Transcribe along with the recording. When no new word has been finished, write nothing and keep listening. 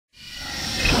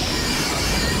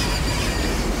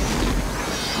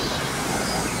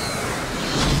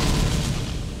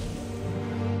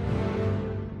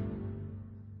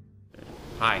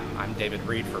David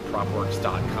Reed for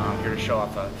Propworx.com, here to show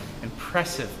off an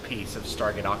impressive piece of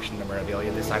Stargate auction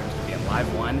memorabilia. This item's going to be in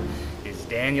Live 1, is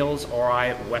Daniel's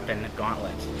Ori weapon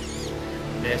Gauntlet.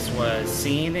 This was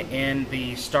seen in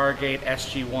the Stargate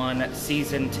SG-1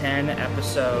 Season 10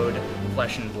 episode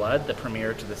Flesh and Blood, the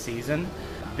premiere to the season.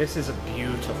 This is a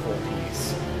beautiful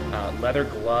piece. Leather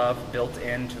glove built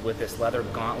into with this leather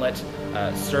gauntlet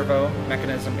servo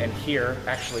mechanism, and here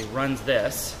actually runs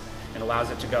this and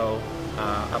allows it to go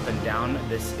up and down.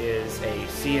 This is a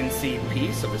CNC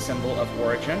piece of the symbol of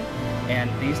origin,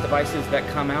 and these devices that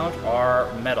come out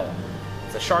are metal.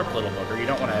 It's a sharp little booger. You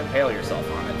don't want to impale yourself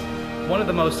on it. One of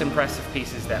the most impressive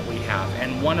pieces that we have,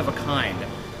 and one of a kind.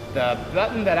 The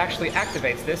button that actually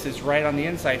activates this is right on the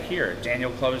inside here.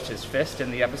 Daniel closed his fist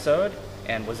in the episode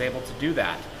and was able to do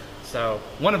that. So,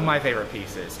 one of my favorite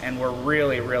pieces, and we're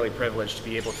really, really privileged to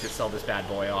be able to sell this bad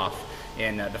boy off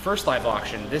in the first live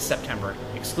auction this September,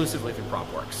 exclusively through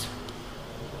Propworx.